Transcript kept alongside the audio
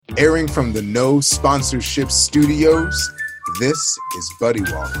Airing from the No Sponsorship Studios, this is Buddy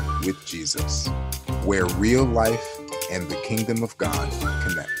Walk with Jesus, where real life and the kingdom of God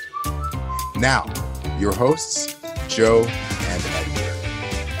connect. Now, your hosts, Joe and Edgar.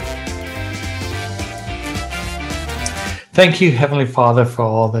 Thank you, Heavenly Father, for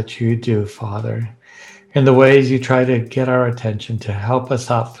all that you do, Father, in the ways you try to get our attention to help us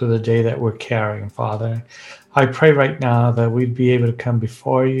out through the day that we're carrying, Father. I pray right now that we'd be able to come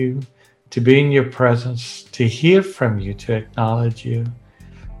before you, to be in your presence, to hear from you, to acknowledge you,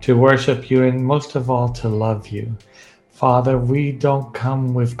 to worship you, and most of all, to love you. Father, we don't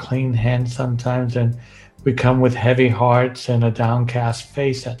come with clean hands sometimes, and we come with heavy hearts and a downcast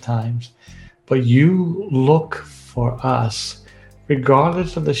face at times. But you look for us,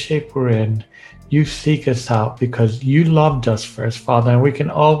 regardless of the shape we're in. You seek us out because you loved us first, Father, and we can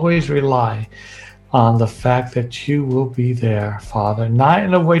always rely on the fact that you will be there, Father, not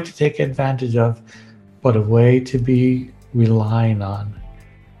in a way to take advantage of, but a way to be relying on,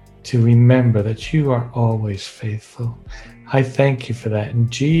 to remember that you are always faithful. I thank you for that. In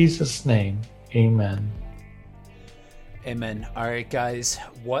Jesus' name, amen. Amen. All right, guys,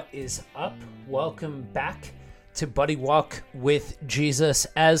 what is up? Welcome back to Buddy Walk with Jesus.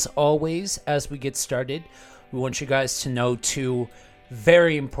 As always, as we get started, we want you guys to know two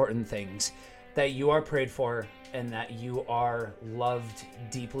very important things: that you are prayed for and that you are loved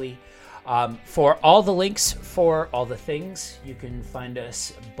deeply. For all the links for all the things, you can find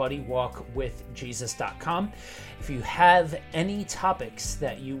us buddywalkwithjesus.com. If you have any topics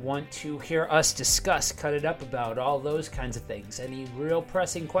that you want to hear us discuss, cut it up about, all those kinds of things, any real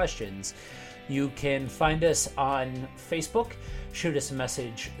pressing questions, you can find us on Facebook. Shoot us a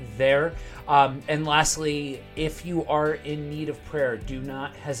message there. And lastly, if you are in need of prayer, do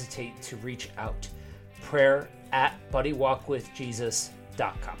not hesitate to reach out. Prayer at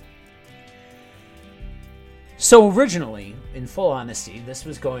buddywalkwithjesus.com. So originally, in full honesty, this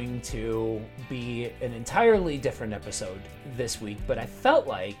was going to be an entirely different episode this week, but I felt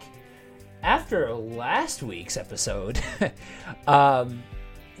like after last week's episode,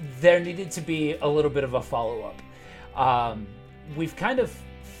 there needed to be a little bit of a follow-up. We've kind of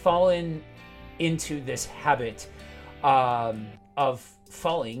fallen into this habit of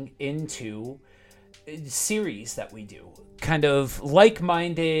falling into series that we do, kind of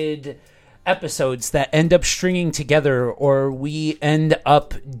like-minded episodes that end up stringing together, or we end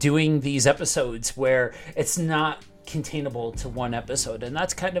up doing these episodes where it's not containable to one episode, and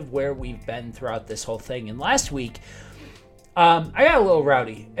that's kind of where we've been throughout this whole thing. And last week, I got a little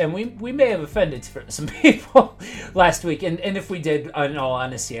rowdy, and we may have offended some people last week, and if we did, in all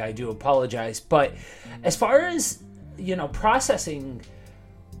honesty, I do apologize. But as far as, processing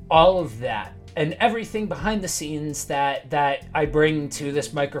all of that and everything behind the scenes that I bring to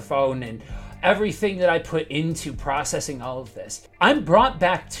this microphone and everything that I put into processing all of this, I'm brought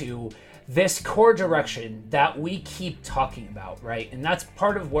back to this core direction that we keep talking about, right? And that's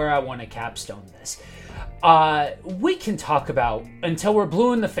part of where I want to capstone this. We can talk about until we're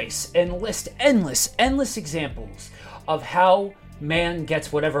blue in the face and list endless examples of how man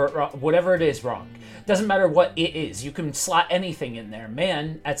gets whatever it is wrong. Doesn't matter what it is. You can slot anything in there.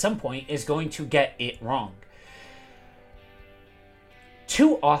 Man, at some point, is going to get it wrong.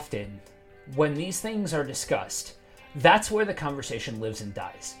 Too often, when these things are discussed, that's where the conversation lives and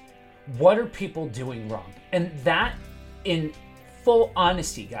dies. What are people doing wrong? And that, in full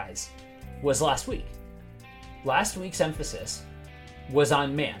honesty, guys, was last week. Last week's emphasis was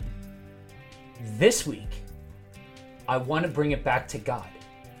on man. This week, I want to bring it back to God.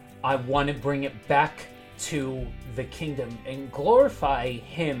 I want to bring it back to the kingdom and glorify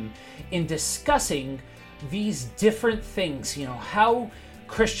Him in discussing these different things, how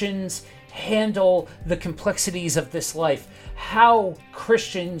Christians handle the complexities of this life, how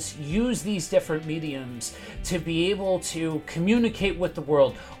Christians use these different mediums to be able to communicate with the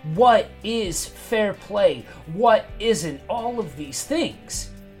world, what is fair play, what isn't, all of these things.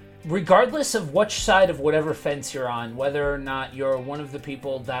 Regardless of which side of whatever fence you're on, whether or not you're one of the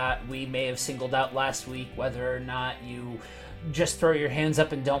people that we may have singled out last week, whether or not you just throw your hands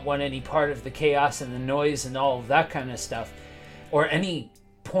up and don't want any part of the chaos and the noise and all of that kind of stuff, or any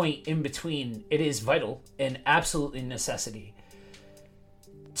point in between, it is vital and absolutely necessity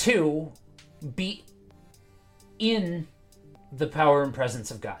to be in the power and presence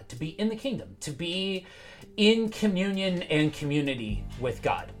of God, to be in the kingdom, to be in communion and community with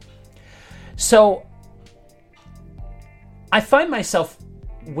God. So I find myself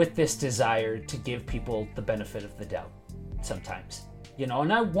with this desire to give people the benefit of the doubt sometimes,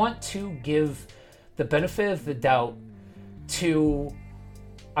 and I want to give the benefit of the doubt to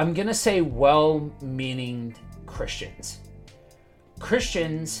I'm going to say well-meaning Christians.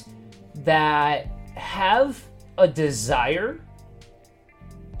 Christians that have a desire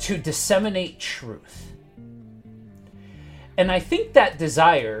to disseminate truth. And I think that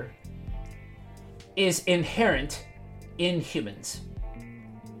desire is inherent in humans.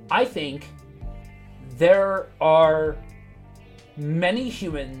 I think there are many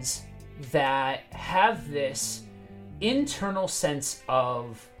humans that have this internal sense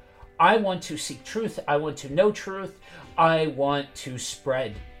of, I want to seek truth, I want to know truth, I want to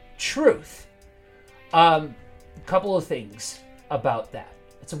spread truth. Couple of things about that.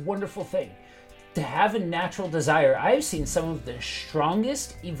 It's a wonderful thing to have a natural desire. I've seen some of the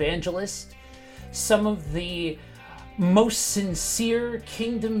strongest evangelists, some of the most sincere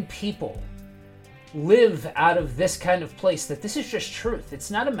kingdom people live out of this kind of place, that this is just truth.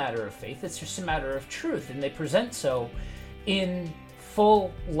 It's not a matter of faith, it's just a matter of truth. And they present so in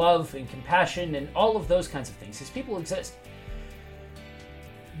full love and compassion and all of those kinds of things. These people exist.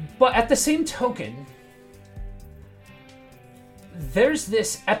 But at the same token, there's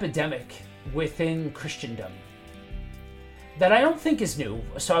this epidemic within Christendom that I don't think is new.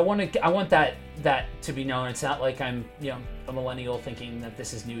 So I want that to be known. It's not like I'm, a millennial thinking that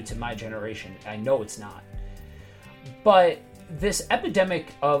this is new to my generation. I know it's not. But this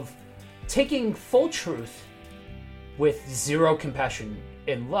epidemic of taking full truth with zero compassion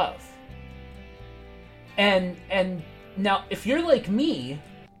and love. And now if you're like me,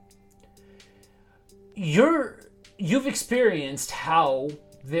 you've experienced how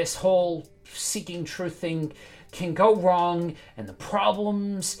this whole seeking truth thing can go wrong, and the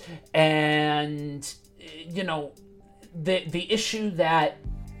problems, and the issue that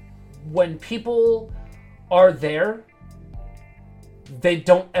when people are there, they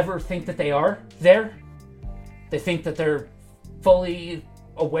don't ever think that they are there. They think that they're fully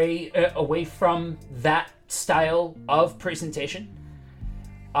away from that style of presentation.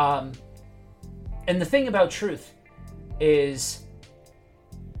 And the thing about truth is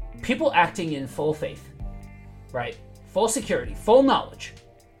people acting in full faith, right? Full security, full knowledge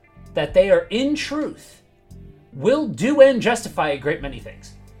that they are in truth will do and justify a great many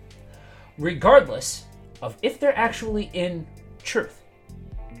things, regardless of if they're actually in truth.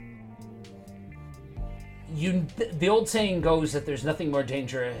 The old saying goes that there's nothing more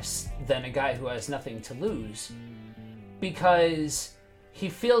dangerous than a guy who has nothing to lose, because he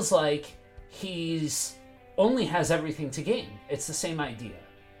feels like he's only has everything to gain. It's the same idea.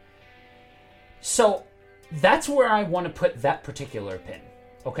 So that's where I want to put that particular pin,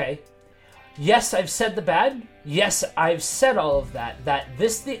 okay? Yes, I've said the bad. Yes, I've said all of that.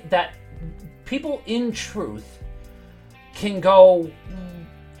 That people in truth can go,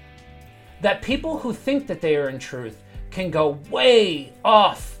 that people who think that they are in truth can go way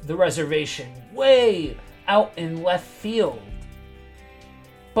off the reservation, way out in left field.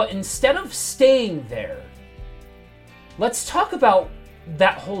 But instead of staying there, let's talk about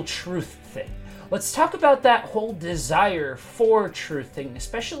that whole truth thing. Let's talk about that whole desire for truth thing,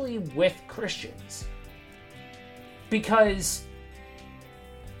 especially with Christians. Because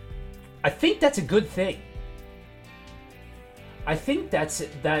I think that's a good thing. I think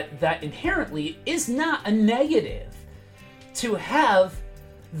that inherently is not a negative to have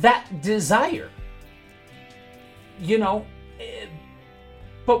that desire.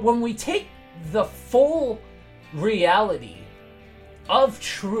 But when we take the full reality of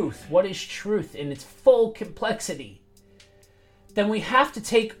truth, what is truth in its full complexity, then we have to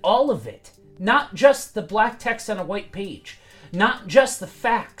take all of it, not just the black text on a white page, not just the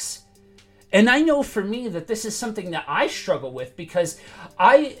facts. And I know for me that this is something that I struggle with, because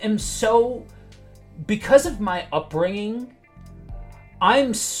because of my upbringing,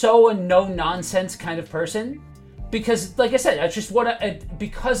 I'm so a no-nonsense kind of person. Because, like I said, that's just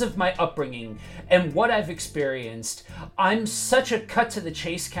because of my upbringing and what I've experienced, I'm such a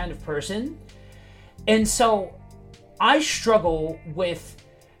cut-to-the-chase kind of person. And so I struggle with,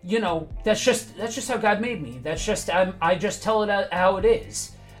 that's just how God made me. That's just, I just tell it how it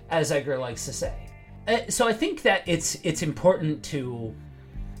is, as Edgar likes to say. So I think that it's important to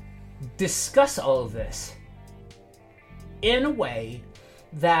discuss all of this in a way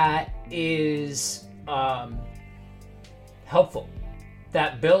that is helpful,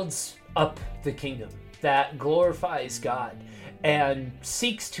 that builds up the kingdom, that glorifies God, and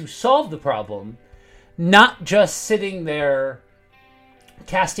seeks to solve the problem, not just sitting there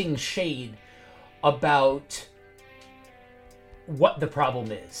casting shade about what the problem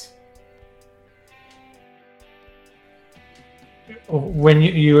is. When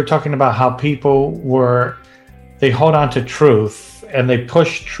you were talking about how people they hold on to truth and they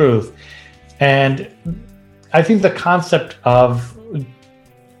push truth. And I think the concept of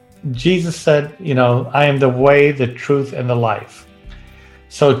Jesus said, I am the way, the truth, and the life.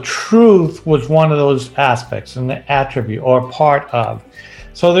 So truth was one of those aspects, an attribute or part of.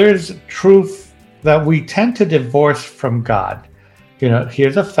 So there's truth that we tend to divorce from God.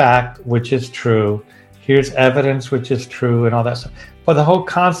 Here's a fact, which is true. Here's evidence, which is true, and all that stuff. But the whole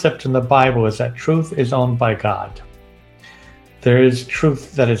concept in the Bible is that truth is owned by God. There is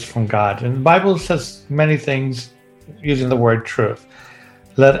truth that is from God. And the Bible says many things using the word truth.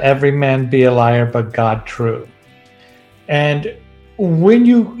 Let every man be a liar, but God true. And when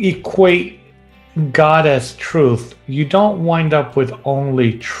you equate God as truth, you don't wind up with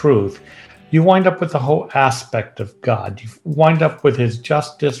only truth. You wind up with the whole aspect of God. You wind up with his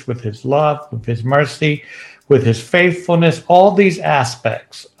justice, with his love, with his mercy, with his faithfulness. All these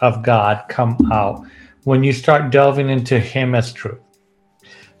aspects of God come out when you start delving into him as truth.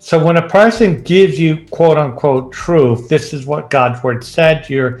 So when a person gives you quote unquote truth, this is what God's word said,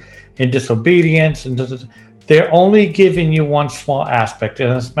 you're in disobedience, and they're only giving you one small aspect.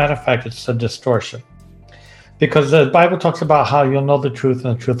 And as a matter of fact, it's a distortion. Because the Bible talks about how you'll know the truth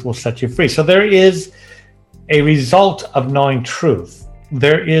and the truth will set you free. So there is a result of knowing truth.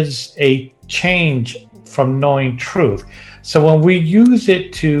 There is a change from knowing truth. So when we use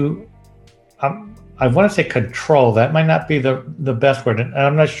it to, I want to say control, that might not be the best word. And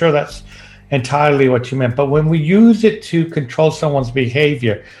I'm not sure that's entirely what you meant. But when we use it to control someone's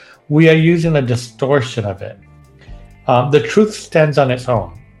behavior, we are using a distortion of it. The truth stands on its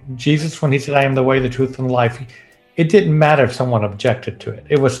own. Jesus, when he said, I am the way, the truth, and the life, it didn't matter if someone objected to it.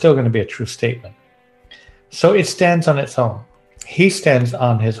 It was still going to be a true statement. So it stands on its own. He stands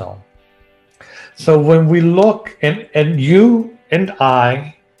on his own. So when we look, and you and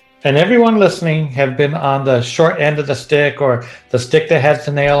I and everyone listening have been on the short end of the stick, or the stick that has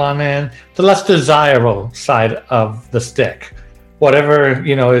the nail on the end, the less desirable side of the stick, whatever,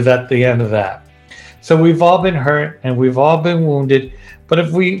 is at the end of that. So we've all been hurt and we've all been wounded. But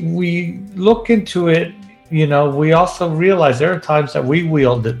if we look into it, we also realize there are times that we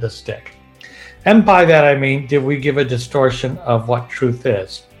wielded the stick. And by that, I mean, did we give a distortion of what truth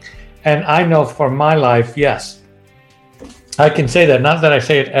is? And I know for my life, yes, I can say that. Not that I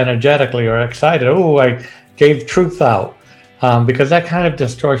say it energetically or excited. Oh, I gave truth out, because that kind of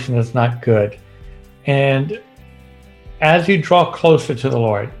distortion is not good. And as you draw closer to the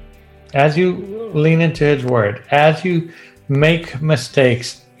Lord, as you lean into his word, as you make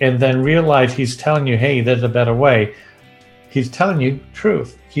mistakes and then realize he's telling you, hey, there's a better way, he's telling you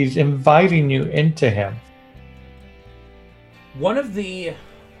truth. He's inviting you into him. One of the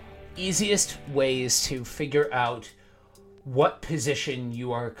easiest ways to figure out what position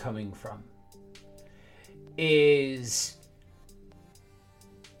you are coming from is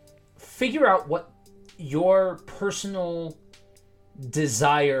figure out what your personal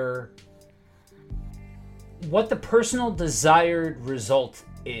desire, what the personal desired result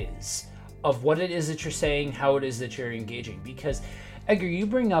is of what it is that you're saying, how it is that you're engaging. Because, Edgar, you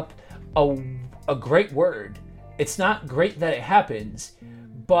bring up a great word. It's not great that it happens,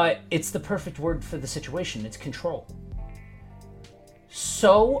 but it's the perfect word for the situation. It's control.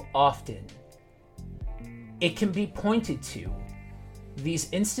 So often, it can be pointed to these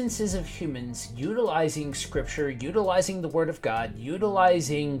instances of humans utilizing scripture, utilizing the word of God,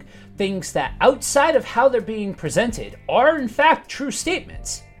 utilizing things that outside of how they're being presented are in fact true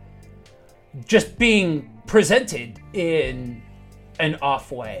statements, just being presented in an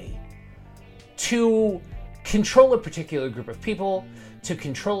off way to control a particular group of people, to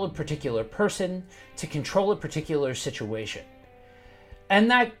control a particular person, to control a particular situation. And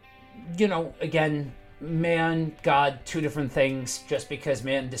that, again, man, God, two different things. Just because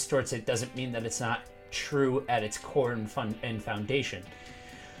man distorts it doesn't mean that it's not true at its core and foundation.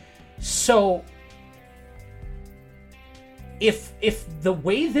 So if the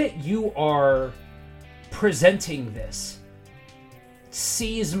way that you are presenting this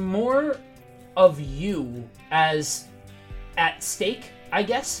sees more of you as at stake, I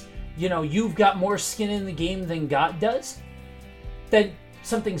guess, you've got more skin in the game than God does, then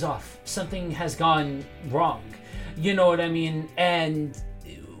something's off. Something has gone wrong. You know what I mean? And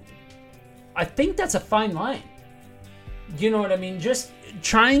I think that's a fine line. You know what I mean? Just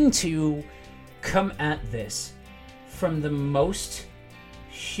trying to come at this from the most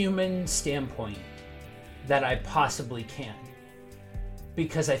human standpoint that I possibly can.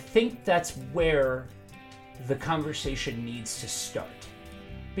 Because I think that's where the conversation needs to start.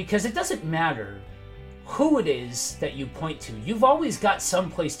 Because it doesn't matter who it is that you point to. You've always got some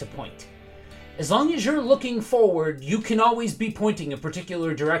place to point. As long as you're looking forward, you can always be pointing a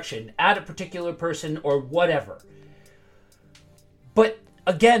particular direction at a particular person or whatever. But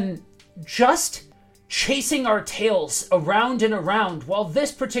again, just chasing our tails around and around, well,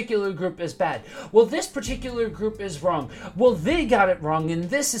 this particular group is bad. Well, this particular group is wrong. Well, they got it wrong, and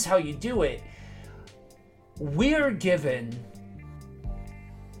this is how you do it. We're given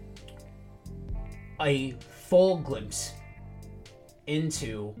a full glimpse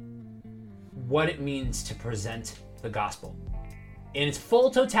into what it means to present the gospel in its full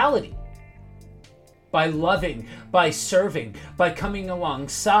totality. By loving, by serving, by coming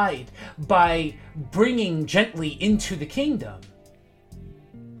alongside, by bringing gently into the kingdom.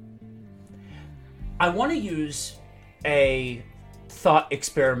 I want to use a thought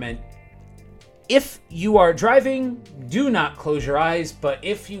experiment. If you are driving, do not close your eyes, but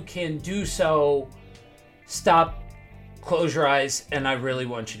if you can do so, stop, close your eyes, and I really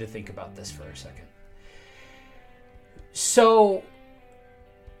want you to think about this for a second. So,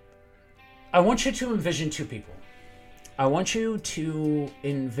 I want you to envision two people. I want you to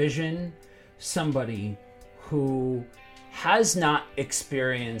envision somebody who has not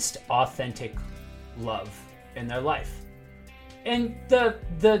experienced authentic love in their life. And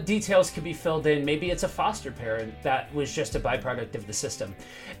the details could be filled in. Maybe it's a foster parent that was just a byproduct of the system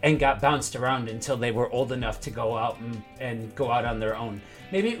and got bounced around until they were old enough to go out and go out on their own.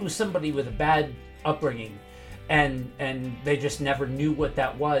 Maybe it was somebody with a bad upbringing and they just never knew what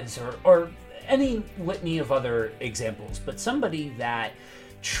that was, or any litany of other examples. But somebody that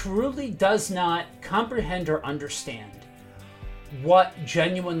truly does not comprehend or understand what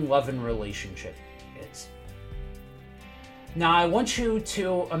genuine love and relationship is. Now, I want you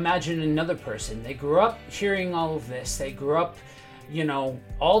to imagine another person. They grew up hearing all of this. They grew up,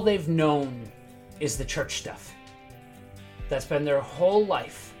 all they've known is the church stuff. That's been their whole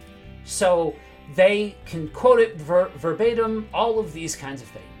life. So they can quote it verbatim, all of these kinds of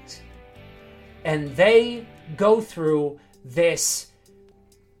things. And they go through this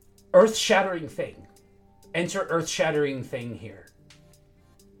earth-shattering thing. Enter earth-shattering thing here.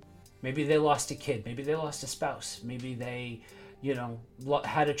 Maybe they lost a kid. Maybe they lost a spouse. Maybe they,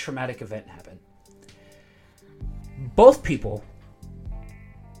 had a traumatic event happen. Both people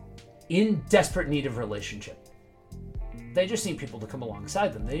in desperate need of relationship. They just need people to come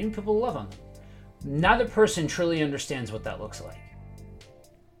alongside them. They need people to love on them. Neither person truly understands what that looks like.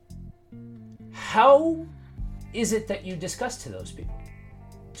 How is it that you discuss to those people?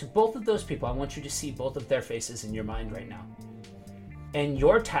 To both of those people, I want you to see both of their faces in your mind right now. And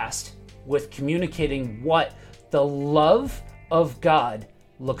you're tasked with communicating what the love of God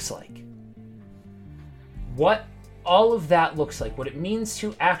looks like. What all of that looks like. What it means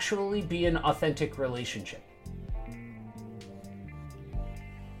to actually be an authentic relationship.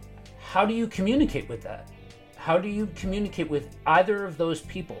 How do you communicate with that? How do you communicate with either of those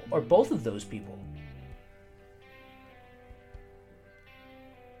people or both of those people?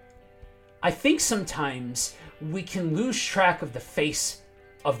 I think sometimes we can lose track of the face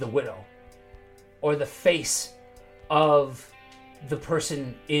of the widow or the face of the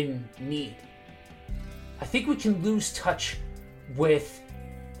person in need. I think we can lose touch with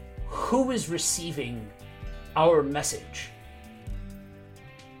who is receiving our message.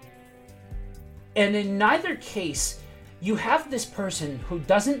 And in neither case, you have this person who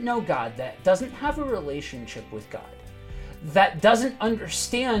doesn't know God, that doesn't have a relationship with God, that doesn't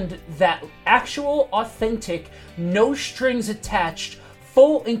understand that actual, authentic, no strings attached,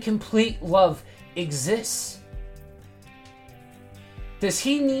 full and complete love exists. Does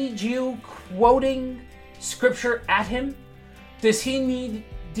he need you quoting scripture at him? Does he need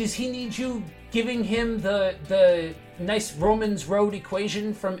you giving him the nice Romans road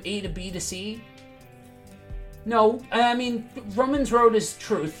equation from A to B to C? No, I mean, Romans road is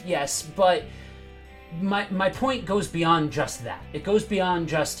truth, yes, but my point goes beyond just that. It goes beyond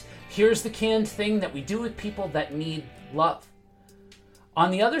just, here's the canned thing that we do with people that need love.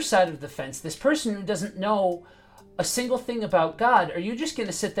 On the other side of the fence, this person who doesn't know a single thing about God, are you just going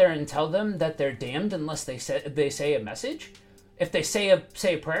to sit there and tell them that they're damned unless they say a message? If they say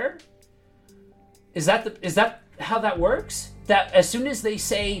a prayer? Is that how that works? That as soon as they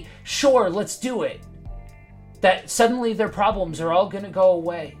say, sure, let's do it, that suddenly their problems are all going to go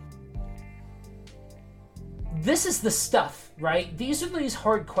away? This is the stuff, right? These are these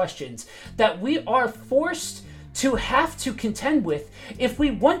hard questions that we are forced to have to contend with if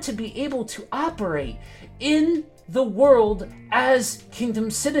we want to be able to operate in the world as kingdom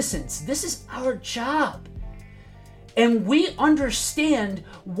citizens. This is our job. And we understand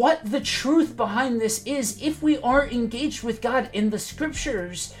what the truth behind this is if we are engaged with God in the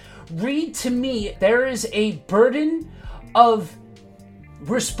scriptures read to me there is a burden of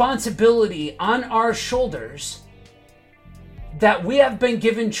responsibility on our shoulders that we have been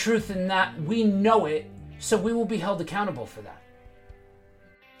given truth and that we know it, so we will be held accountable for that.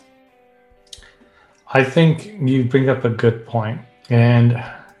 I think you bring up a good point. And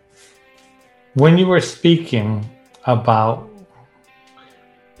when you were speaking about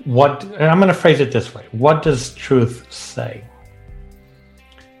and I'm going to phrase it this way, what does truth say?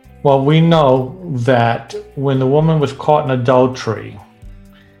 Well, we know that when the woman was caught in adultery,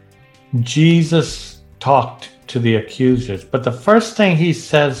 Jesus talked to the accusers. But the first thing he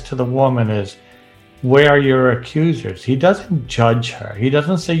says to the woman is, where are your accusers? He doesn't judge her. He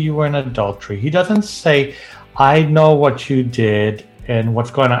doesn't say you were in adultery. He doesn't say, I know what you did and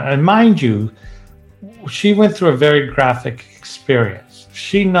what's going on. And mind you, she went through a very graphic experience.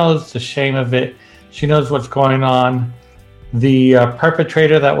 She knows the shame of it. She knows what's going on. The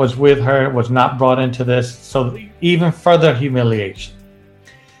perpetrator that was with her was not brought into this. So even further humiliation.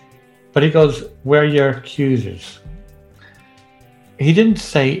 But he goes, where are your accusers? He didn't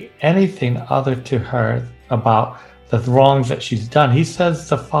say anything other to her about the wrongs that she's done. He says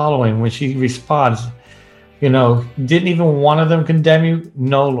the following when she responds, didn't even one of them condemn you?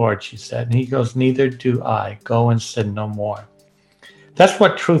 No, Lord, she said. And he goes, neither do I. Go and sin no more. That's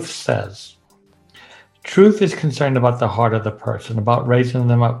what truth says. Truth is concerned about the heart of the person, about raising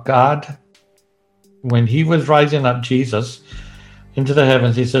them up. God, when he was rising up Jesus into the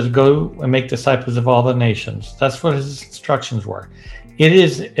heavens, he says, go and make disciples of all the nations. That's what his instructions were. It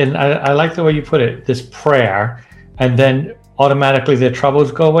is, and I like the way you put it, this prayer, and then automatically their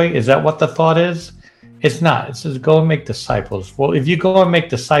troubles go away. Is that what the thought is? It's not. It says, go and make disciples. Well, if you go and make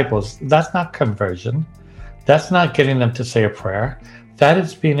disciples, that's not conversion. That's not getting them to say a prayer. That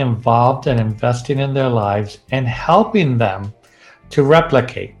is being involved and investing in their lives and helping them to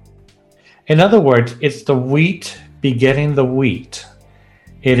replicate. In other words, it's the wheat begetting the wheat.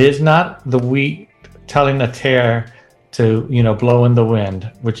 It is not the wheat telling the tare to, blow in the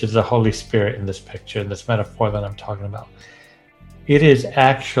wind, which is the Holy Spirit in this picture, in this metaphor that I'm talking about. It is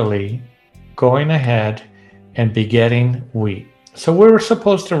actually going ahead and begetting wheat. So we're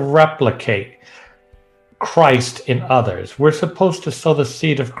supposed to replicate Christ in others. We're supposed to sow the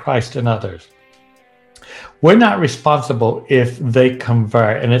seed of Christ in others. We're not responsible if they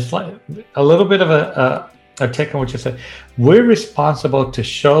convert. And it's like a little bit of a take on what you said. We're responsible to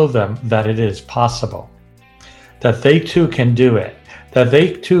show them that it is possible, that they too can do it, that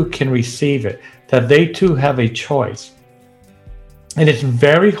they too can receive it, that they too have a choice. And it's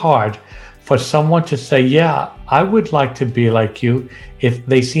very hard for someone to say, yeah, I would like to be like you, if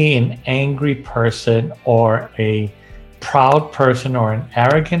they see an angry person or a proud person or an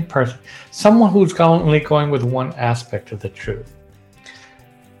arrogant person, someone who's only going with one aspect of the truth.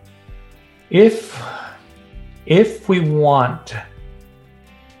 If we want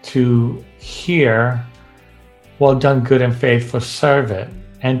to hear, well done, good and faithful servant,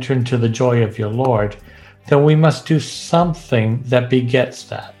 enter into the joy of your Lord, then we must do something that begets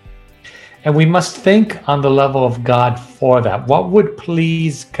that. And we must think on the level of God for that. What would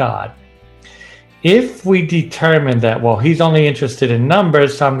please God? If we determine that, well, he's only interested in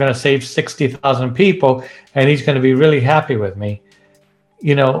numbers, so I'm going to save 60,000 people, and he's going to be really happy with me.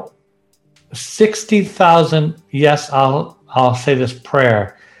 60,000, yes, I'll say this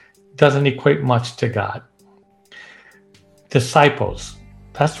prayer, doesn't equate much to God. Disciples.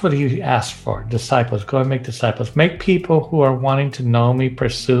 That's what he asked for. Disciples. Go and make disciples. Make people who are wanting to know me,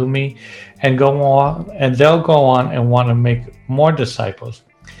 pursue me, and go on, and they'll go on and want to make more disciples.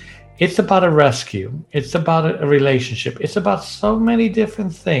 It's about a rescue. It's about a relationship. It's about so many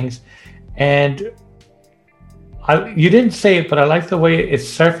different things. And you didn't say it, but I like the way it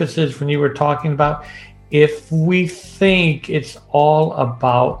surfaces when you were talking about, if we think it's all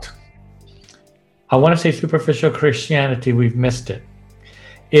about, I want to say superficial Christianity, we've missed it.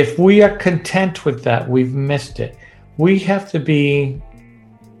 If we are content with that, we've missed it. We have to be,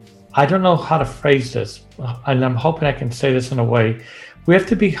 I don't know how to phrase this, and I'm hoping I can say this in a way. We have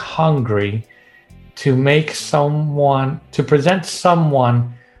to be hungry to present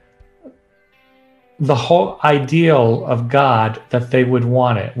someone the whole ideal of God that they would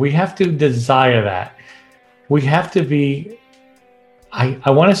want it. We have to desire that. We have to be, I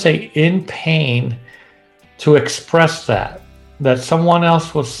want to say, in pain to express that someone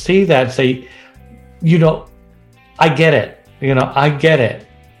else will see that and say, I get it. I get it.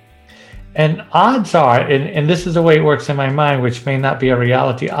 And odds are, and this is the way it works in my mind, which may not be a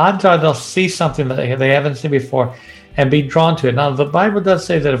reality, odds are they'll see something that they haven't seen before and be drawn to it. Now, the Bible does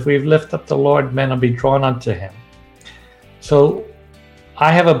say that if we lift up the Lord, men will be drawn unto him. So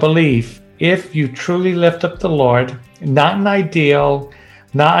I have a belief, if you truly lift up the Lord, not an ideal,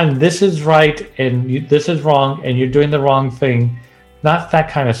 not an this is right and this is wrong and you're doing the wrong thing, not that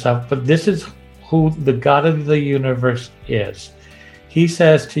kind of stuff, but this is who the God of the universe is. He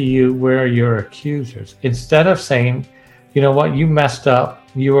says to you, where are your accusers? Instead of saying, you know what, you messed up,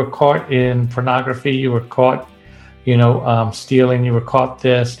 you were caught in pornography, you were caught, stealing, you were caught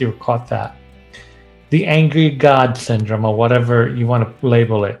this, you were caught that. The angry God syndrome, or whatever you want to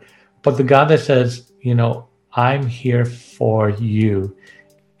label it. But the God that says, I'm here for you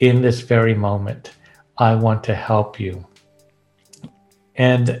in this very moment. I want to help you.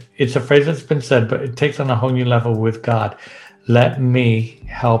 And it's a phrase that's been said, but it takes on a whole new level with God. Let me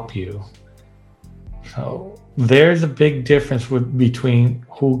help you. So there's a big difference between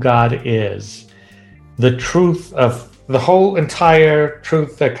who God is. The truth of the whole entire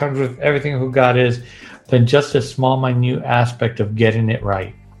truth that comes with everything who God is, than just a small, minute aspect of getting it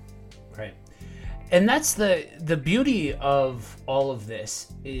right. Right. And that's the beauty of all of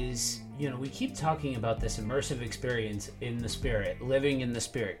this is, we keep talking about this immersive experience in the Spirit, living in the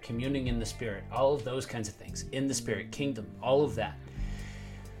Spirit, communing in the Spirit, all of those kinds of things, in the Spirit, kingdom, all of that.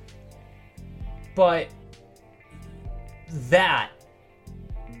 But that,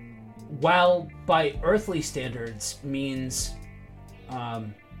 while by earthly standards means,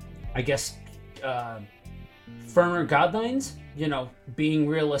 firmer guidelines, being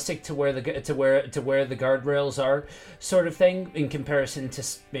realistic to where the guardrails are, sort of thing, in comparison to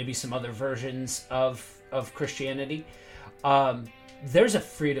maybe some other versions of Christianity. There's a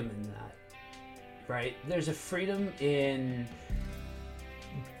freedom in that, right? There's a freedom in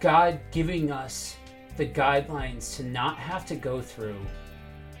God giving us the guidelines to not have to go through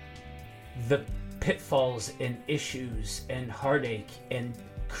the pitfalls and issues and heartache and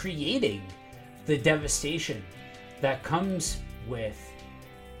creating the devastation that comes with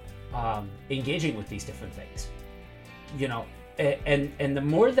engaging with these different things, and the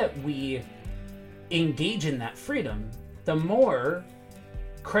more that we engage in that freedom, the more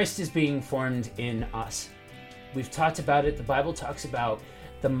Christ is being formed in us. We've talked about it. The Bible talks about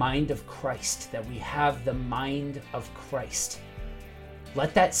the mind of Christ, that we have the mind of Christ.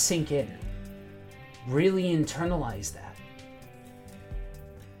 Let that sink in. Really internalize that.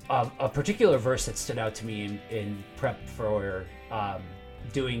 A particular verse that stood out to me in prep for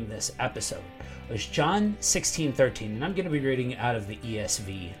doing this episode was John 16:13, and I'm going to be reading out of the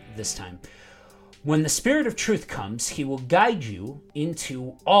ESV this time. When the Spirit of truth comes, he will guide you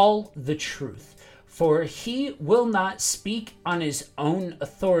into all the truth. For he will not speak on his own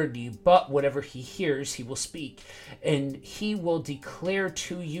authority, but whatever he hears, he will speak, and he will declare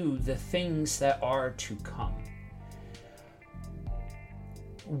to you the things that are to come.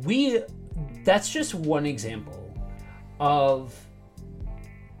 That's just one example of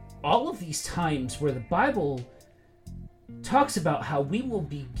all of these times where the Bible talks about how we will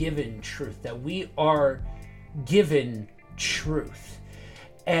be given truth, that we are given truth.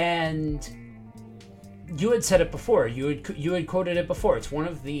 And you had said it before, you had quoted it before. It's one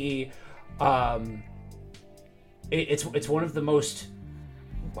of the it's one of the most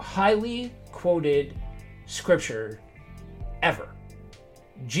highly quoted scripture ever.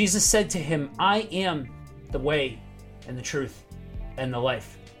 Jesus said to him, I am the way and the truth and the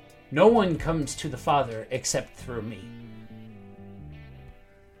life. No one comes to the Father except through me.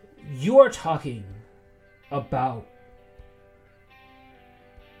 You are talking about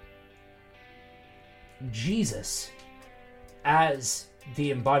Jesus as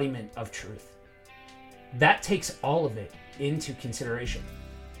the embodiment of truth. That takes all of it into consideration.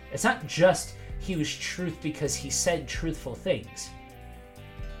 It's not just he was truth because he said truthful things.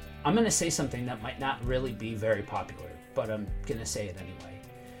 I'm going to say something that might not really be very popular, but I'm going to say it anyway.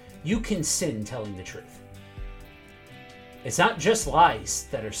 You can sin telling the truth. It's not just lies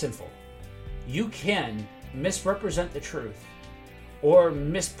that are sinful. You can misrepresent the truth or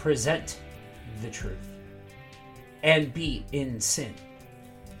mispresent the truth and be in sin.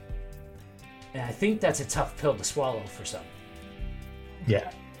 And I think that's a tough pill to swallow for some.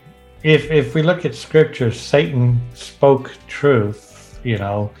 Yeah. If we look at scripture, Satan spoke truth,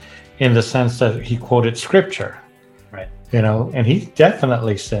 in the sense that he quoted scripture. Right. And he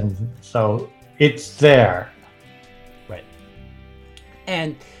definitely sinned. So it's there. Right.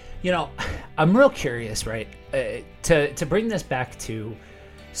 And, I'm real curious, right, to bring this back to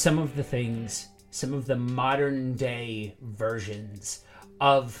some of the things, some of the modern day versions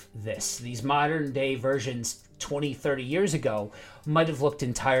of this. These modern day versions 20, 30 years ago might have looked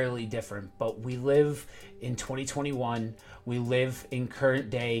entirely different. But we live in 2021. We live in current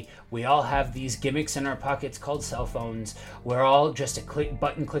day. We all have these gimmicks in our pockets called cell phones. We're all just a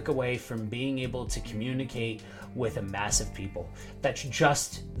button click away from being able to communicate with a mass of people. That's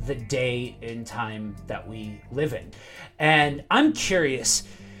just the day and time that we live in. And I'm curious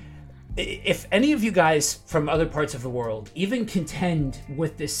if any of you guys from other parts of the world even contend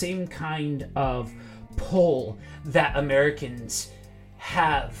with the same kind of pull that Americans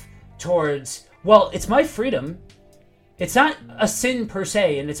have towards, well, it's my freedom. It's not a sin per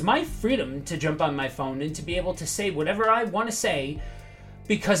se, and it's my freedom to jump on my phone and to be able to say whatever I want to say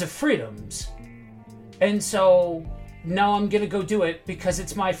because of freedoms. And so now I'm going to go do it because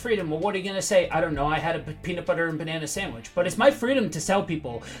it's my freedom. Well, what are you going to say? I don't know. I had a peanut butter and banana sandwich. But it's my freedom to tell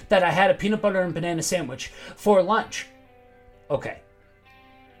people that I had a peanut butter and banana sandwich for lunch. Okay.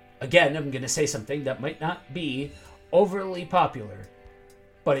 Again, I'm going to say something that might not be overly popular,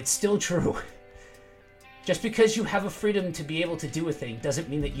 but it's still true. Just because you have a freedom to be able to do a thing doesn't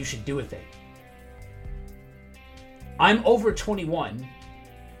mean that you should do a thing. I'm over 21,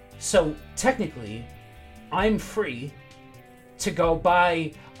 so technically, I'm free to go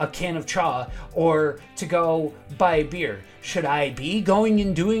buy a can of cha or to go buy a beer. Should I be going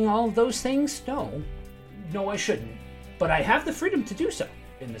and doing all of those things? No, I shouldn't. But I have the freedom to do so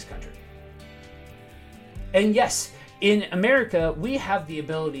in this country. And yes, in America, we have the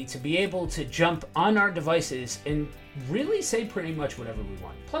ability to be able to jump on our devices and really say pretty much whatever we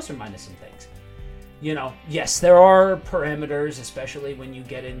want, plus or minus some things. You know, yes, there are parameters, especially when you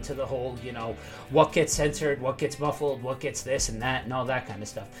get into the whole, you know, what gets censored, what gets muffled, what gets this and that, and all that kind of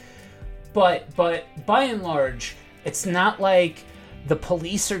stuff. But by and large, it's not like the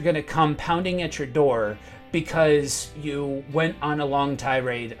police are going to come pounding at your door because you went on a long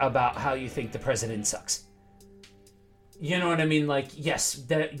tirade about how you think the president sucks. You know what I mean? Like, yes,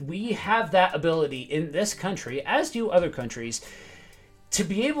 that we have that ability in this country, as do other countries, to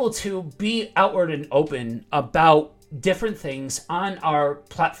be able to be outward and open about different things on our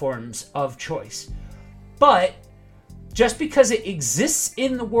platforms of choice. But just because it exists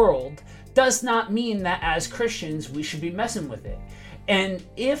in the world does not mean that as Christians we should be messing with it. And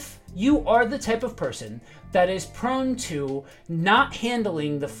if you are the type of person that is prone to not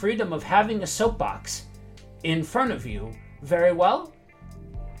handling the freedom of having a soapbox in front of you very well,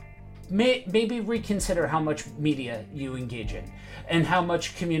 maybe reconsider how much media you engage in and how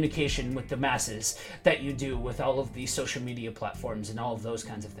much communication with the masses that you do with all of these social media platforms and all of those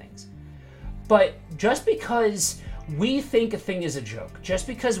kinds of things. But just because we think a thing is a joke, just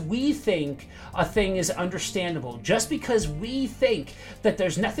because we think a thing is understandable, just because we think that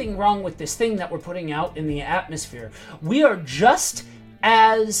there's nothing wrong with this thing that we're putting out in the atmosphere, we are just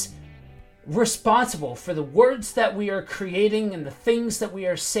as responsible for the words that we are creating and the things that we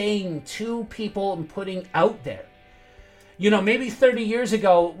are saying to people and putting out there. You know, maybe 30 years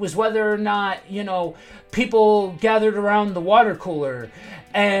ago it was whether or not, you know, people gathered around the water cooler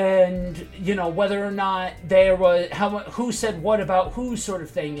and, you know, whether or not there was who said what about who sort of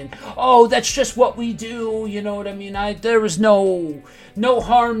thing, and oh, that's just what we do, you know what I mean? There was no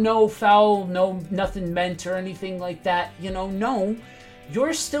harm, no foul, nothing meant or anything like that. You know, no.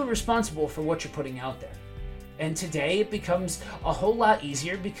 You're still responsible for what you're putting out there. And today it becomes a whole lot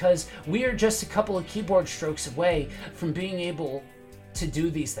easier because we are just a couple of keyboard strokes away from being able to do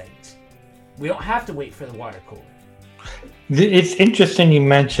these things. We don't have to wait for the water cooler. It's interesting you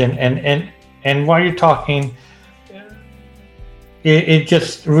mentioned, and while you're talking, it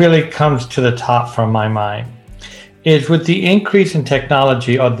just really comes to the top from my mind, is with the increase in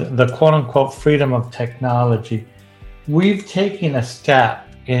technology, or the quote-unquote freedom of technology, we've taken a step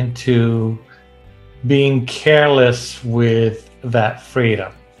into being careless with that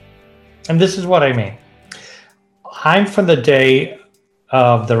freedom. And this is what I mean. I'm from the day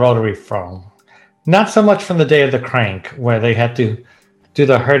of the rotary phone. Not so much from the day of the crank, where they had to do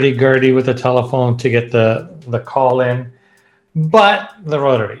the hurdy-gurdy with the telephone to get the call in, but the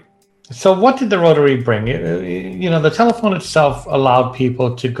rotary. So what did the rotary bring? You know, the telephone itself allowed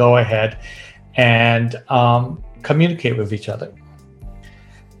people to go ahead and communicate with each other.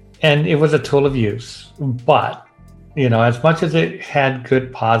 And it was a tool of use. But, you know, as much as it had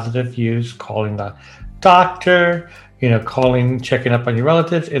good positive use, calling the doctor, you know, checking up on your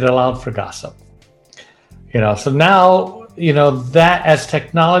relatives, it allowed for gossip. You know, so now, you know, that as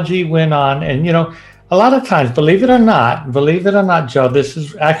technology went on, and, you know, a lot of times, believe it or not, Joe, this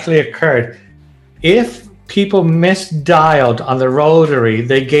has actually occurred. If people misdialed on the rotary,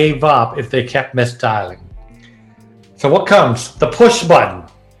 they gave up if they kept misdialing. So what comes? The push button.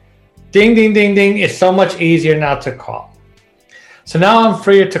 Ding, ding, ding, ding. It's so much easier now to call. So now I'm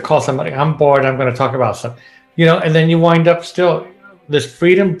free to call somebody. I'm bored. I'm going to talk about something, and then you wind up still. This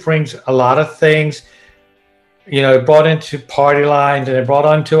freedom brings a lot of things. It brought into party lines and it brought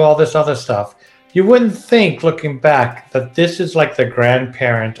into all this other stuff. You wouldn't think, looking back, that this is like the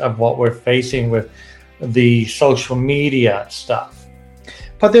grandparent of what we're facing with the social media stuff.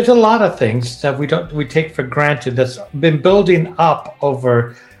 But there's a lot of things that we take for granted that's been building up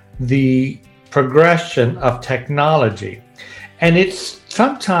over the progression of technology. And it's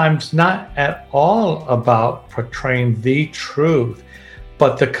sometimes not at all about portraying the truth,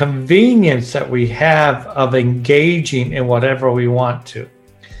 but the convenience that we have of engaging in whatever we want to,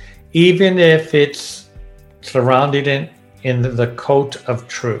 even if it's surrounded in the coat of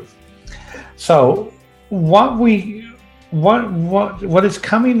truth. So what is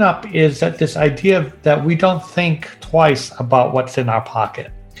coming up is that this idea that we don't think twice about what's in our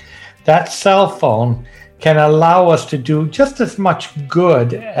pocket. That cell phone can allow us to do just as much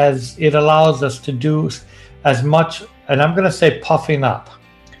good as it allows us to do as much, and I'm going to say puffing up.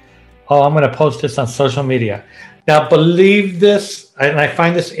 Oh, I'm going to post this on social media. Now, believe this, and I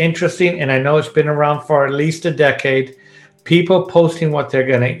find this interesting, and I know it's been around for at least a decade, people posting what they're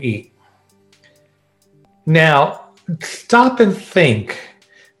going to eat. Now, stop and think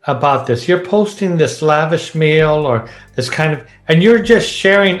about this. You're posting this lavish meal or this kind of, and you're just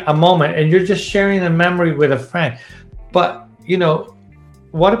sharing a moment, and you're just sharing a memory with a friend. But,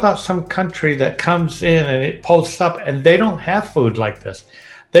 what about some country that comes in and it posts up and they don't have food like this?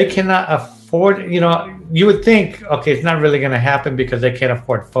 They cannot afford, you would think, okay, it's not really going to happen because they can't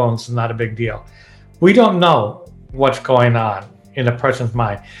afford phones. It's not a big deal. We don't know what's going on in a person's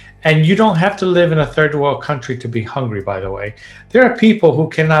mind. And you don't have to live in a third world country to be hungry, by the way. There are people who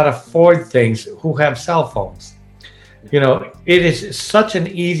cannot afford things who have cell phones. It is such an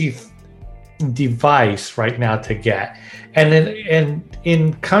easy device right now to get. And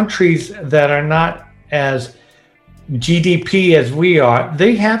in countries that are not as GDP as we are,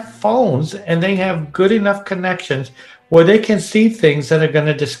 they have phones and they have good enough connections where they can see things that are going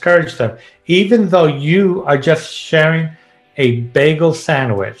to discourage them. Even though you are just sharing a bagel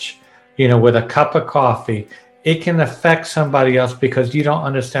sandwich, with a cup of coffee, it can affect somebody else because you don't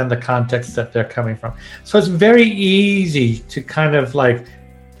understand the context that they're coming from. So it's very easy to kind of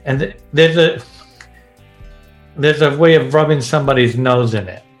and there's a way of rubbing somebody's nose in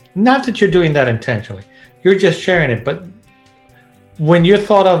it. Not that you're doing that intentionally. You're just sharing it. But when you're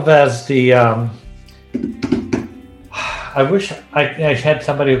thought of as the, I wish I had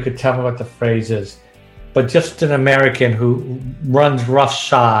somebody who could tell me what the phrase is, but just an American who runs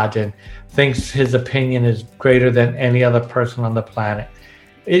roughshod and thinks his opinion is greater than any other person on the planet.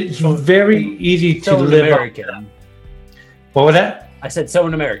 It's very easy to live American. Up. What was that? I said so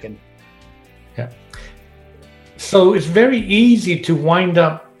an American. Yeah. So it's very easy to wind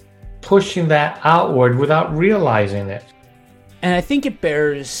up pushing that outward without realizing it. And I think it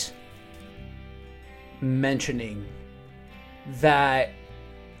bears mentioning that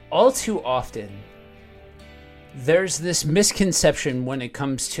all too often there's this misconception when it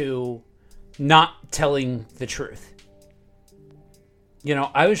comes to not telling the truth.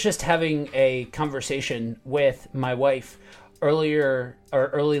 I was just having a conversation with my wife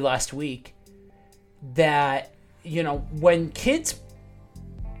early last week that,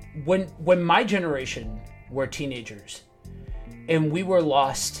 when my generation were teenagers and we were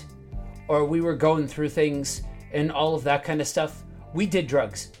lost or we were going through things and all of that kind of stuff, we did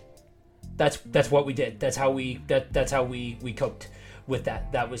drugs. That's what we did. That's how we coped with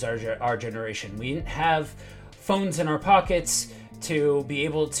that. That was our generation. We didn't have phones in our pockets to be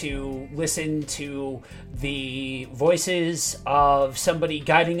able to listen to the voices of somebody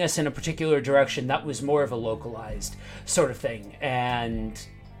guiding us in a particular direction. That was more of a localized sort of thing. And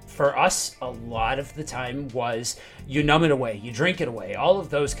for us, a lot of the time was you numb it away, you drink it away, all of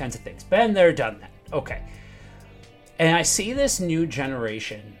those kinds of things. Been there, done that. Okay. And I see this new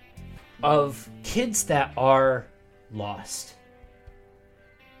generation of kids that are lost.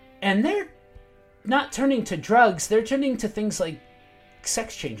 And they're not turning to drugs, they're turning to things like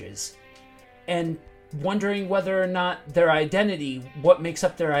sex changes and wondering whether or not their identity, what makes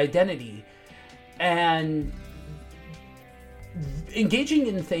up their identity, and engaging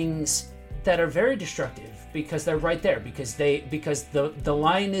in things that are very destructive because they're right there, because the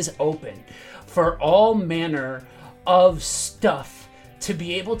line is open for all manner of stuff to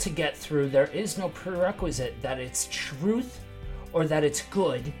be able to get through. There is no prerequisite that it's truth or that it's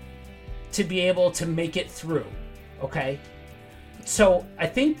good to be able to make it through. Okay? So I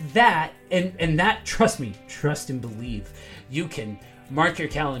think that, and that, trust me, trust and believe, you can mark your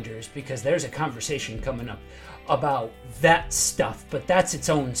calendars, because there's a conversation coming up about that stuff, but that's its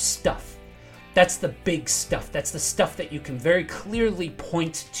own stuff. That's the big stuff. That's the stuff that you can very clearly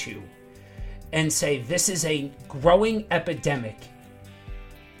point to and say, this is a growing epidemic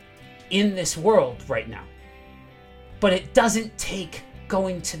in this world right now. But it doesn't take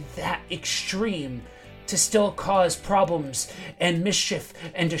going to that extreme to still cause problems and mischief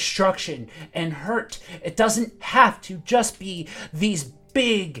and destruction and hurt. It doesn't have to just be these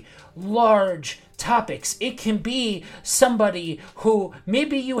big, large topics. It can be somebody who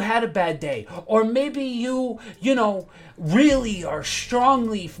maybe you had a bad day, or maybe you really are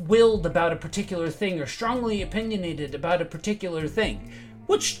strongly willed about a particular thing, or strongly opinionated about a particular thing,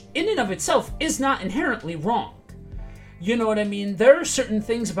 which in and of itself is not inherently wrong. You know what I mean? There are certain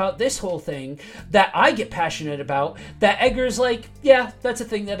things about this whole thing that I get passionate about that Edgar's like, yeah, that's a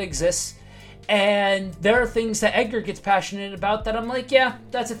thing that exists. And there are things that Edgar gets passionate about that I'm like, yeah,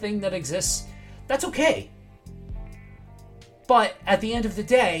 that's a thing that exists. That's okay. But at the end of the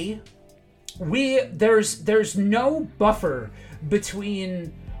day, there's no buffer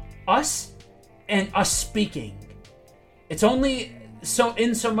between us and us speaking. It's only so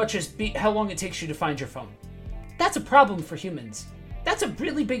much as how long it takes you to find your phone. That's a problem for humans. That's a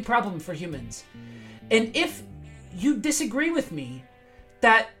really big problem for humans. And if you disagree with me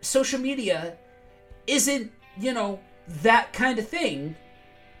that social media isn't, that kind of thing,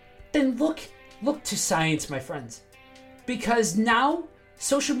 then look to science, my friends. Because now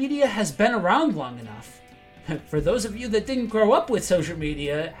social media has been around long enough. For those of you that didn't grow up with social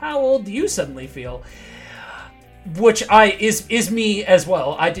media, how old do you suddenly feel? Which is me as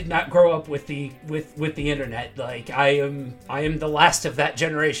well. I did not grow up with the internet. Like I am the last of that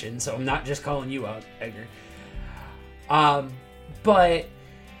generation, so I'm not just calling you out, Edgar. But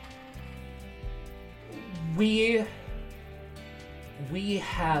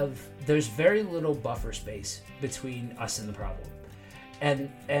there's very little buffer space between us and the problem.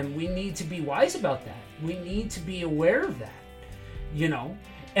 And we need to be wise about that. We need to be aware of that.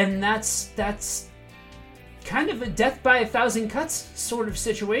 And that's kind of a death by a thousand cuts sort of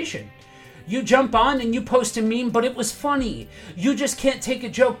situation. You jump on and you post a meme, but it was funny. You just can't take a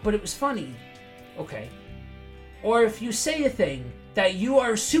joke, but it was funny. Okay. Or if you say a thing that you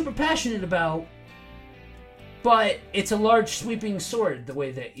are super passionate about, but it's a large sweeping sword the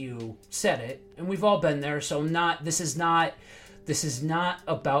way that you said it, and we've all been there, so this is not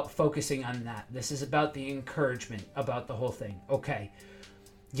about focusing on that. This is about the encouragement about the whole thing. Okay.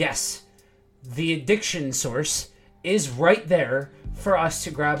 Yes. The addiction source is right there for us to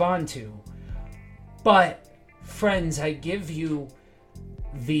grab onto. But, friends, I give you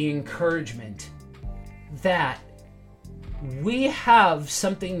the encouragement that we have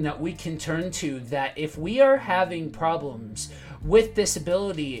something that we can turn to, that if we are having problems with this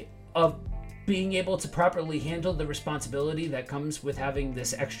ability of being able to properly handle the responsibility that comes with having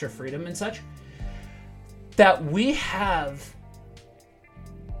this extra freedom and such, that we have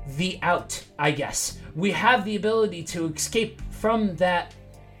the out, I guess. We have the ability to escape from that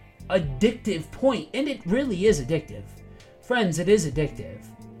addictive point, and it really is addictive. Friends, it is addictive.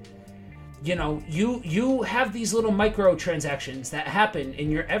 You have these little microtransactions that happen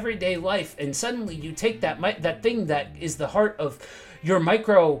in your everyday life, and suddenly you take that thing that is the heart of your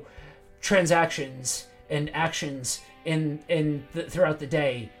micro transactions and actions throughout the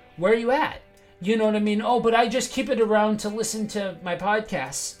day. Where are you at? You know what I mean? Oh, but I just keep it around to listen to my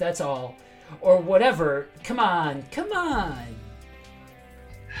podcasts. That's all. Or whatever. Come on.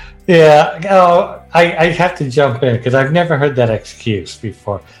 Yeah. I have to jump in because I've never heard that excuse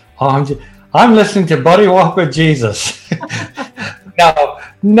before. I'm listening to Buddy Walk with Jesus. No,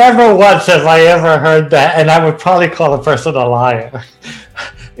 never once have I ever heard that. And I would probably call the person a liar.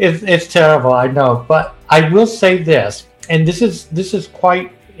 It's terrible, I know. But I will say this, and this is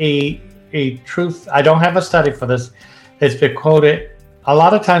quite a truth. I don't have a study for this. It's been quoted. A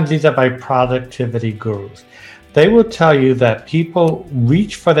lot of times these are by productivity gurus. They will tell you that people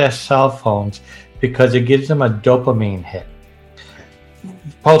reach for their cell phones because it gives them a dopamine hit.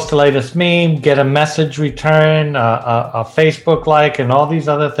 Post the latest meme, get a message return, a Facebook like, and all these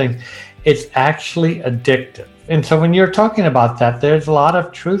other things. It's actually addictive. And so when you're talking about that, there's a lot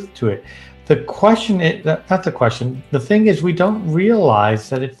of truth to it. The thing is we don't realize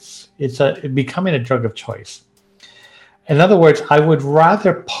that it's becoming a drug of choice. In other words, I would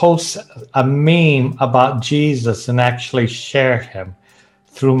rather post a meme about Jesus than actually share him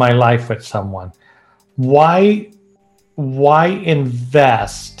through my life with someone. Why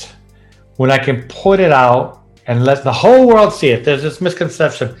invest when I can put it out and let the whole world see it? There's this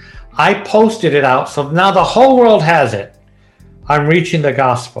misconception. I posted it out, so now the whole world has it. I'm reaching the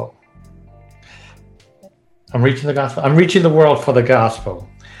gospel. I'm reaching the gospel. I'm reaching the world for the gospel.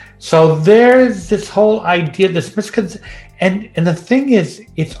 So there's this whole idea, this misconception, and the thing is,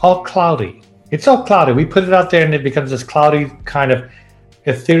 it's all cloudy. It's all cloudy. We put it out there and it becomes this cloudy kind of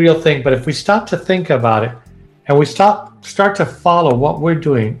ethereal thing. But if we stop to think about it and we start to follow what we're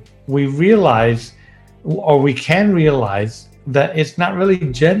doing, we realize, or we can realize, that it's not really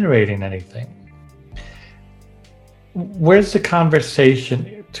generating anything. Where's the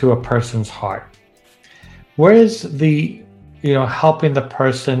conversation to a person's heart? Where's the, helping the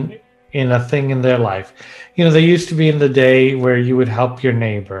person in a thing in their life? There used to be in the day where you would help your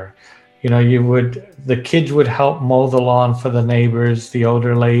neighbor. The kids would help mow the lawn for the neighbors, the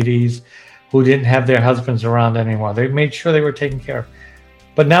older ladies who didn't have their husbands around anymore. They made sure they were taken care of.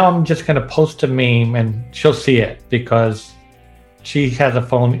 But now I'm just going to post a meme and she'll see it because she has a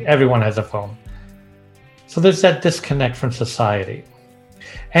phone. Everyone has a phone. So there's that disconnect from society.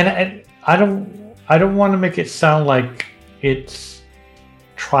 And I don't want to make it sound like it's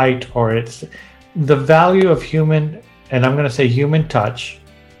trite or it's the value of human, and I'm going to say human touch,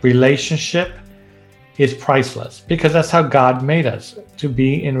 relationship is priceless because that's how God made us, to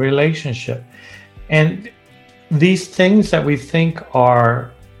be in relationship. And these things that we think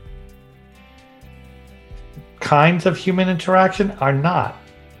are kinds of human interaction are not.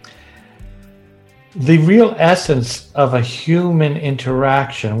 The real essence of a human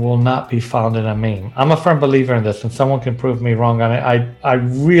interaction will not be found in a meme. I'm a firm believer in this, and someone can prove me wrong on it. I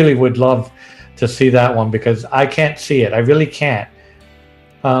really would love to see that one because I can't see it. I really can't.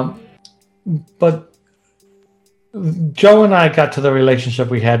 But Joe and I got to the relationship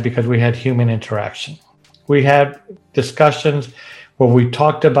we had because we had human interaction. We had discussions where we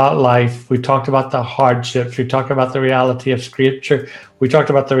talked about life, we talked about the hardships, we talked about the reality of Scripture, we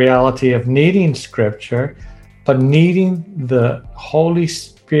talked about the reality of needing Scripture, but needing the Holy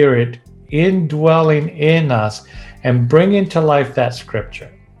Spirit indwelling in us and bringing to life that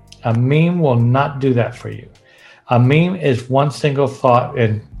Scripture. A meme will not do that for you. A meme is one single thought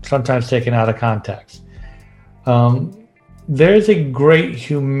and sometimes taken out of context. There is a great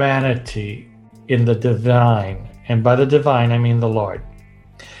humanity in the divine, and by the divine I mean the Lord.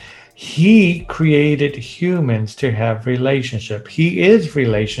 He created humans to have relationship. He is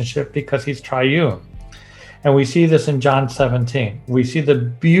relationship because he's triune. And we see this in John 17. We see the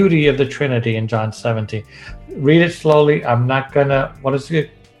beauty of the Trinity in John 17. Read it slowly. I'm not gonna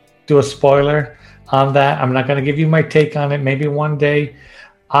do a spoiler on that. I'm not gonna give you my take on it. Maybe one day.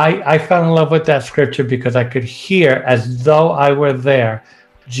 I fell in love with that scripture because I could hear, as though I were there,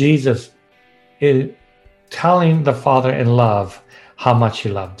 Jesus is telling the Father in love how much he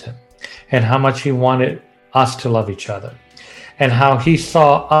loved him and how much he wanted us to love each other and how he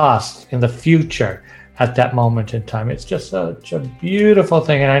saw us in the future at that moment in time. It's just such a beautiful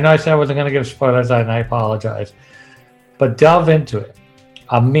thing. And I know I said I wasn't going to give spoilers, and I apologize, but delve into it.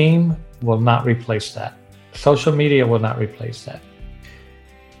 A meme will not replace that. Social media will not replace that.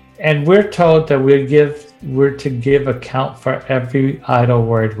 And we're told that we're to give account for every idle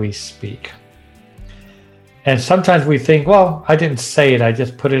word we speak. And sometimes we think, well, I didn't say it, I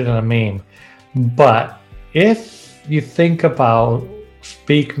just put it in a meme. But if you think about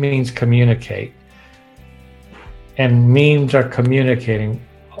speak means communicate, and memes are communicating,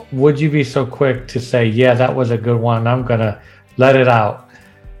 would you be so quick to say, yeah, that was a good one, I'm going to let it out?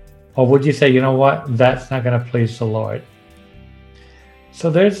 Or would you say, you know what, that's not going to please the Lord? So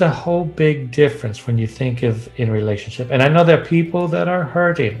there's a whole big difference when you think of in relationship. And I know there are people that are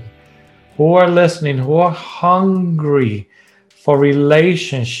hurting, who are listening, who are hungry for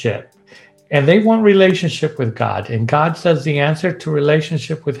relationship. And they want relationship with God. And God says the answer to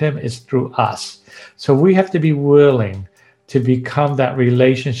relationship with him is through us. So we have to be willing to become that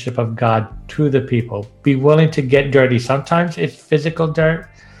relationship of God to the people. Be willing to get dirty. Sometimes it's physical dirt.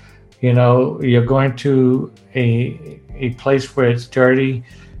 You're going to a place where it's dirty.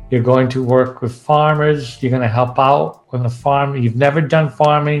 You're going to work with farmers. You're going to help out on the farm. You've never done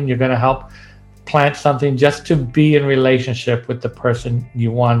farming. You're going to help plant something just to be in relationship with the person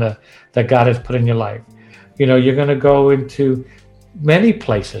that God has put in your life. You're going to go into many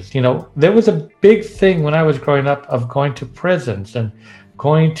places. There was a big thing when I was growing up of going to prisons and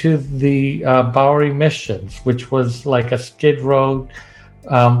going to the Bowery Missions, which was like a Skid Row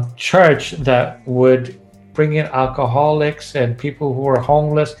church that would bring in alcoholics and people who were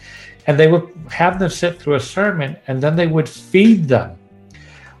homeless, and they would have them sit through a sermon, and then they would feed them.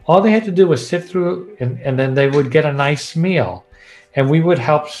 All they had to do was sit through, and then they would get a nice meal. And we would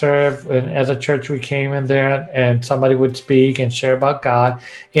help serve, and as a church we came in there, and somebody would speak and share about God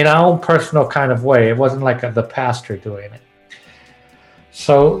in our own personal kind of way. It wasn't like the pastor doing it.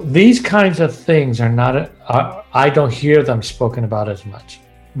 So these kinds of things are not, I don't hear them spoken about as much.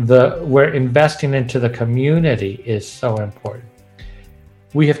 We're investing into the community is so important.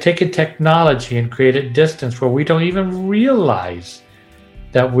 We have taken technology and created distance where we don't even realize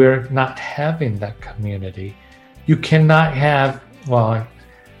that we're not having that community. You cannot have, well,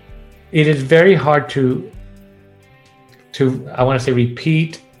 it is very hard to I want to say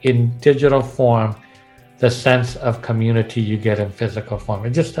repeat in digital form the sense of community you get in physical form.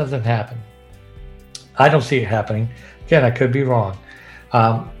 It just doesn't happen. I don't see it happening. Again, I could be wrong.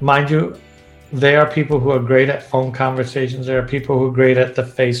 Mind you, there are people who are great at phone conversations. There are people who are great at the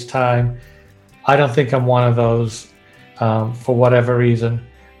FaceTime. I don't think I'm one of those for whatever reason.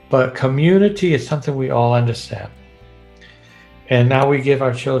 But community is something we all understand. And now we give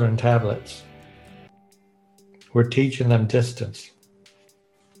our children tablets. We're teaching them distance.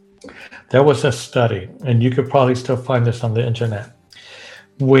 There was a study, and you could probably still find this on the internet,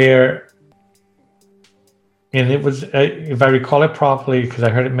 where, and it was, if I recall it properly, because I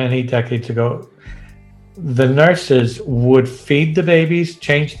heard it many decades ago, the nurses would feed the babies,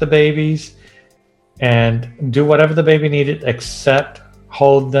 change the babies, and do whatever the baby needed except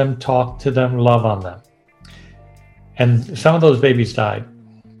hold them, talk to them, love on them. And some of those babies died.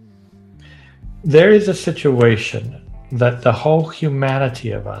 There is a situation that the whole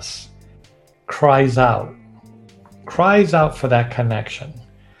humanity of us cries out for that connection.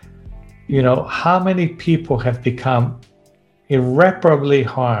 You know, how many people have become irreparably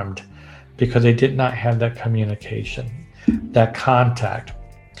harmed because they did not have that communication, that contact?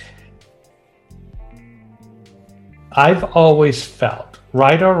 I've always felt,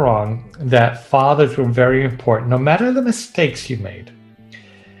 right or wrong, that fathers were very important, no matter the mistakes you made,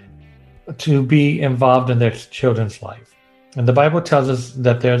 to be involved in their children's life. And the Bible tells us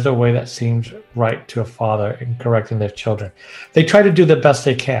that there's a way that seems right to a father in correcting their children. They try to do the best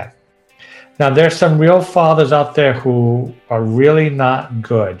they can. Now, there's some real fathers out there who are really not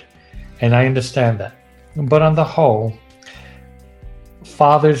good, and I understand that. But on the whole,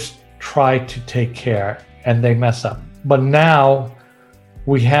 fathers try to take care, and they mess up. But now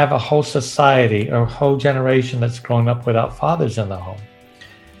we have a whole society, a whole generation that's grown up without fathers in the home.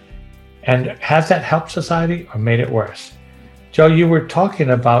 And has that helped society or made it worse? Joe, you were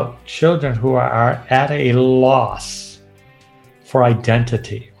talking about children who are at a loss for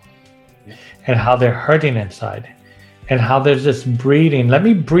identity and how they're hurting inside and how there's this breeding. Let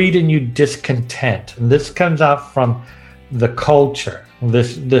me breed in you discontent. And this comes out from the culture,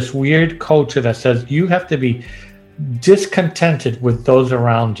 this weird culture that says you have to be discontented with those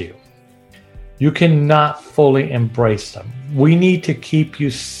around you. You cannot fully embrace them. We need to keep you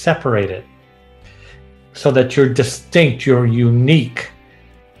separated so that you're distinct, you're unique.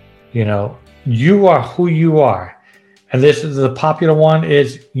 You know, you are who you are. And this is the popular one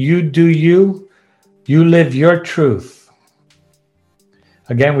is you do you, you live your truth.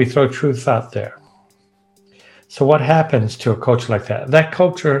 Again, we throw truth out there. So what happens to a culture like that? That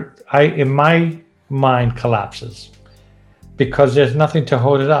culture, in my mind, collapses. Because there's nothing to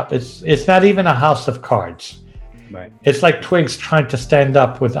hold it up. It's not even a house of cards. Right. It's like twigs trying to stand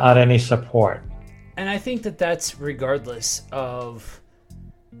up without any support. And I think that that's regardless of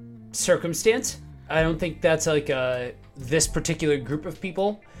circumstance. I don't think that's like this particular group of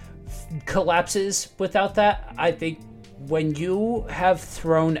people collapses without that. I think when you have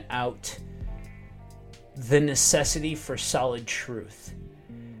thrown out the necessity for solid truth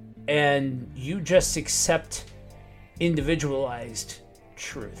and you just accept individualized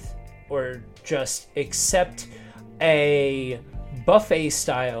truth or just accept a buffet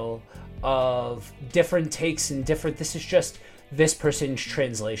style of different takes and different, this is just this person's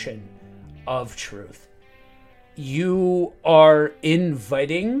translation of truth, you are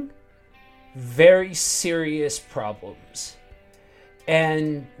inviting very serious problems.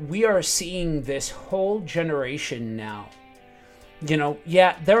 And we are seeing this whole generation now. You know,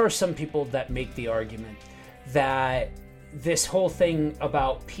 yeah, there are some people that make the argument that this whole thing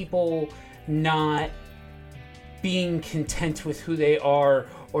about people not being content with who they are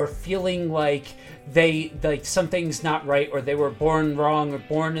or feeling like something's not right or they were born wrong or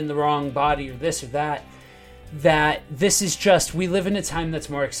born in the wrong body or this or that this is just, we live in a time that's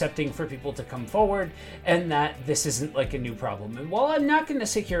more accepting for people to come forward and that this isn't like a new problem. And while I'm not going to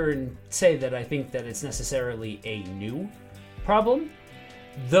sit here and say that I think that it's necessarily a new problem,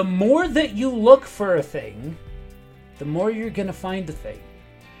 the more that you look for a thing, the more you're going to find a thing.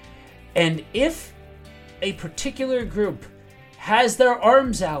 And if a particular group has their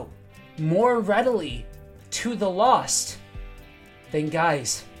arms out more readily to the lost, then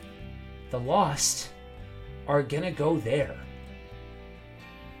guys, the lost are going to go there.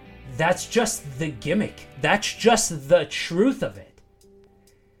 That's just the gimmick. That's just the truth of it.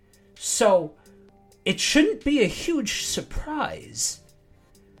 So it shouldn't be a huge surprise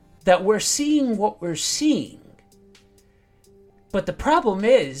that we're seeing what we're seeing. But the problem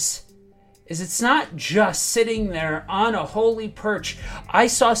is it's not just sitting there on a holy perch. I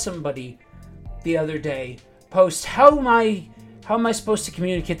saw somebody the other day post, how am I supposed to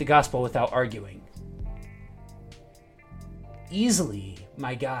communicate the gospel without arguing? Easily,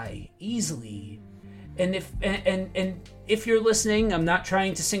 my guy, easily. And if you're listening, I'm not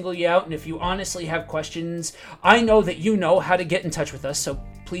trying to single you out, and if you honestly have questions, I know that you know how to get in touch with us, so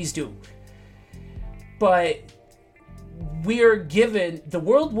please do. But the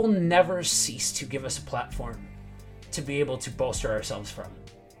world will never cease to give us a platform to be able to bolster ourselves from.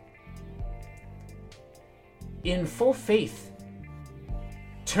 In full faith,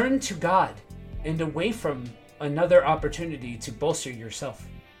 turn to God and away from another opportunity to bolster yourself.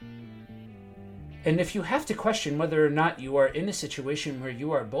 And if you have to question whether or not you are in a situation where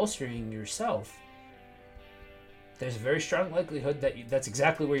you are bolstering yourself, there's a very strong likelihood that that's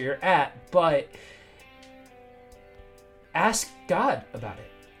exactly where you're at, but ask God about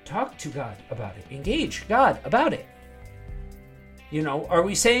it. Talk to God about it. Engage God about it. You know, are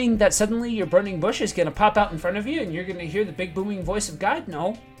we saying that suddenly your burning bush is going to pop out in front of you and you're going to hear the big booming voice of God?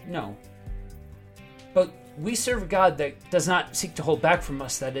 No. But we serve a God that does not seek to hold back from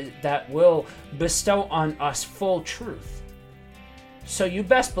us, that will bestow on us full truth. So you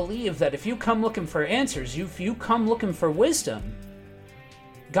best believe that if you come looking for answers, if you come looking for wisdom,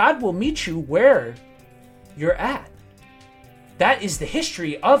 God will meet you where you're at. That is the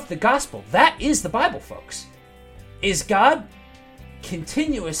history of the gospel. That is the Bible, folks. Is God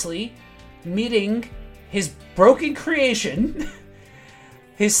continuously meeting his broken creation,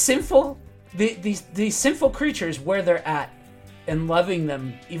 his sinful, the sinful creatures where they're at, and loving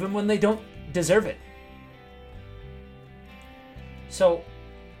them even when they don't deserve it. So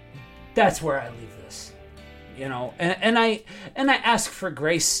that's where I leave this, you know, and I ask for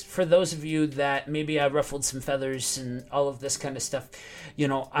grace for those of you that maybe I ruffled some feathers and all of this kind of stuff. You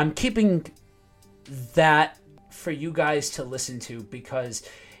know, I'm keeping that for you guys to listen to because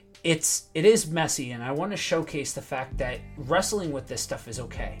it is messy, and I want to showcase the fact that wrestling with this stuff is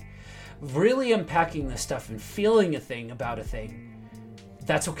okay. Really unpacking this stuff and feeling a thing about a thing,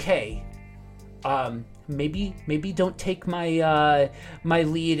 that's okay. Maybe don't take my my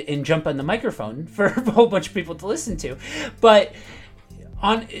lead and jump on the microphone for a whole bunch of people to listen to. But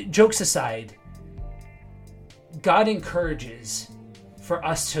on jokes aside, God encourages for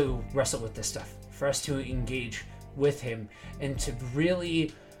us to wrestle with this stuff, for us to engage with him, and to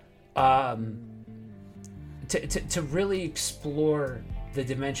really to really explore the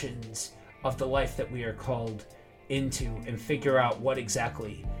dimensions of the life that we are called into and figure out what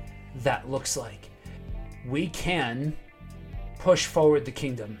exactly that looks like. We can push forward the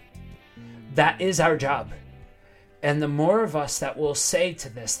kingdom. That is our job. And the more of us that will say to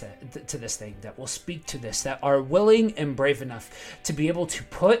this thing, that will speak to this, that are willing and brave enough to be able to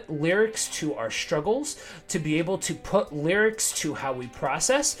put lyrics to our struggles, to be able to put lyrics to how we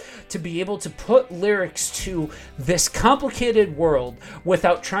process, to be able to put lyrics to this complicated world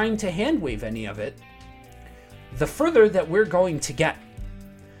without trying to hand-wave any of it, the further that we're going to get.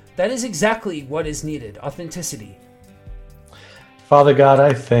 That is exactly what is needed, authenticity. Father God,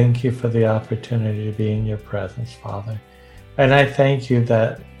 I thank you for the opportunity to be in your presence, Father. And I thank you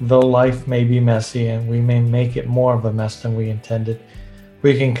that though life may be messy and we may make it more of a mess than we intended,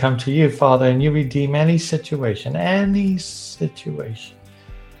 we can come to you, Father, and you redeem any situation.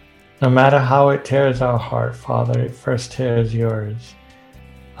 No matter how it tears our heart, Father, it first tears yours.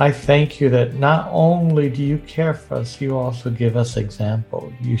 I thank you that not only do you care for us, you also give us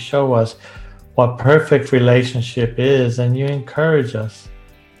example. You show us what perfect relationship is, and you encourage us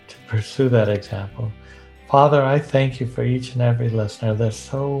to pursue that example. Father, I thank you for each and every listener that's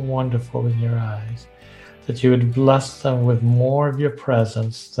so wonderful in your eyes, that you would bless them with more of your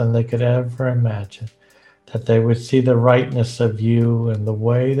presence than they could ever imagine, that they would see the rightness of you and the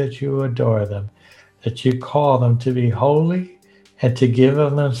way that you adore them, that you call them to be holy and to give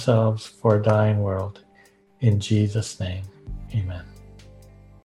of themselves for a dying world. In Jesus' name, amen.